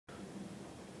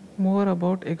more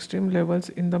about extreme levels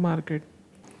in the market.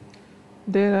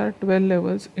 There are 12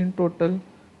 levels in total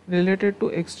related to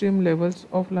extreme levels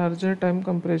of larger time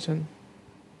compression.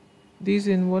 These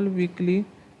involve weekly,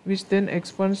 which then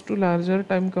expands to larger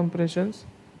time compressions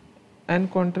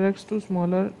and contracts to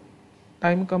smaller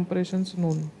time compressions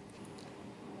known.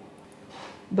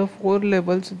 The four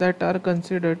levels that are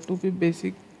considered to be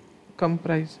basic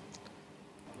comprise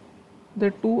the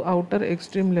two outer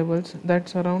extreme levels that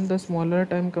surround the smaller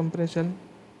time compression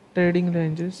trading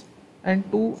ranges and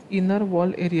two inner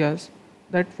wall areas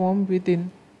that form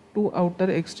within two outer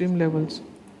extreme levels.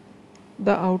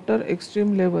 The outer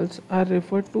extreme levels are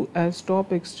referred to as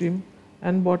top extreme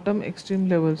and bottom extreme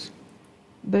levels.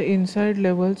 The inside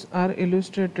levels are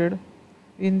illustrated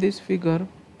in this figure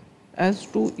as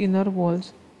two inner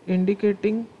walls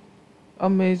indicating a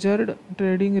measured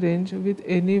trading range with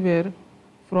anywhere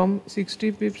from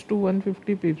 60 pips to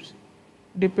 150 pips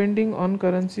depending on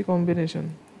currency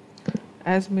combination.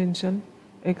 As mentioned,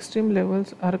 extreme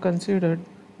levels are considered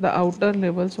the outer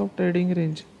levels of trading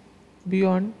range.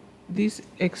 Beyond these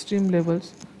extreme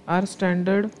levels are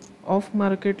standard off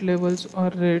market levels or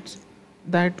rates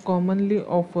that commonly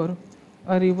offer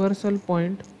a reversal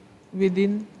point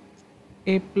within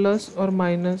a plus or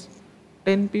minus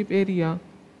 10 pip area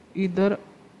either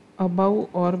above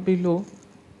or below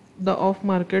the off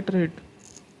market rate.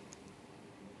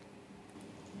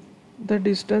 The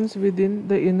distance within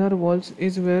the inner walls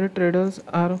is where traders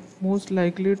are most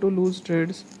likely to lose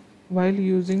trades while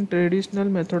using traditional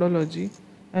methodology,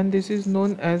 and this is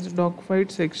known as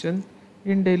dogfight section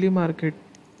in daily market.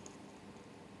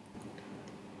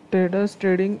 Traders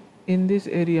trading in this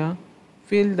area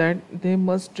feel that they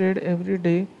must trade every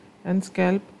day and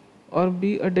scalp or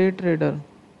be a day trader,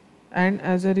 and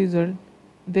as a result,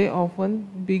 they often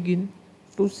begin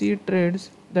to see trades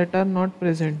that are not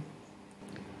present.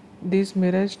 These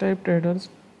mirage type traders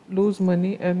lose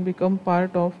money and become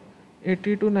part of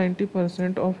 80 to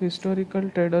 90% of historical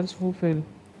traders who fail.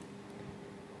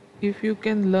 If you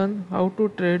can learn how to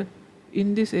trade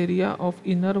in this area of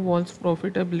inner walls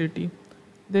profitability,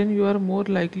 then you are more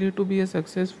likely to be a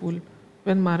successful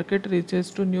when market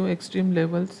reaches to new extreme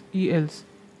levels ELs.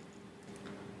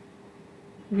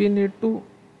 We need to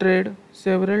trade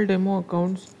several demo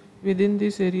accounts within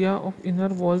this area of inner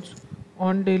walls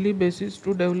on daily basis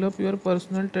to develop your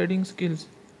personal trading skills,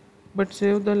 but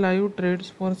save the live trades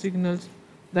for signals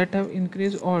that have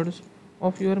increased odds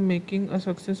of your making a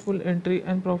successful entry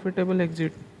and profitable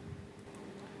exit.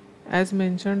 As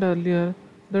mentioned earlier,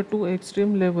 the two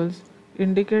extreme levels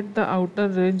indicate the outer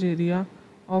range area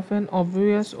of an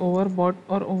obvious overbought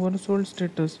or oversold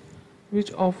status,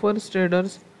 which offers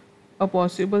traders a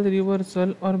possible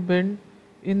reversal or bend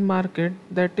in market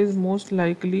that is most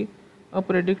likely a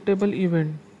predictable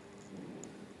event.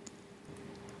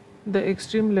 The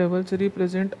extreme levels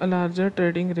represent a larger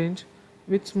trading range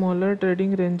with smaller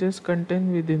trading ranges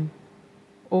contained within.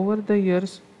 Over the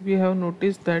years, we have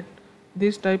noticed that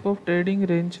this type of trading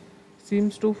range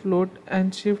seems to float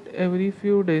and shift every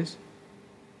few days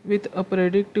with a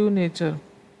predictive nature.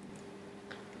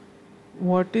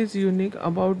 What is unique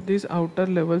about these outer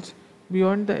levels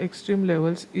beyond the extreme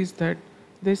levels is that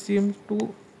they seem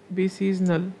to be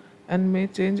seasonal and may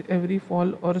change every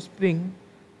fall or spring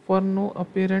for no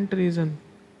apparent reason.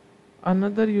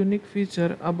 Another unique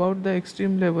feature about the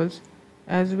extreme levels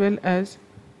as well as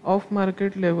off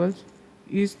market levels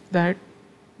is that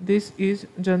this is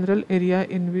general area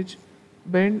in which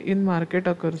bend in market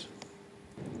occurs.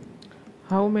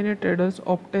 How many traders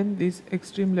obtain these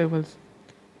extreme levels?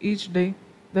 Each day,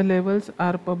 the levels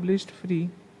are published free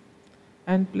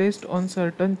and placed on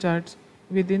certain charts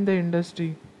within the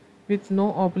industry with no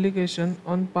obligation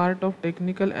on part of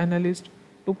technical analyst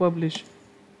to publish.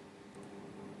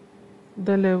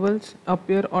 The levels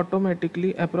appear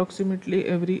automatically approximately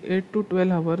every 8 to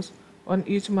 12 hours on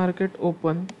each market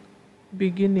open,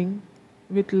 beginning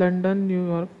with London, New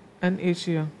York, and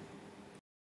Asia.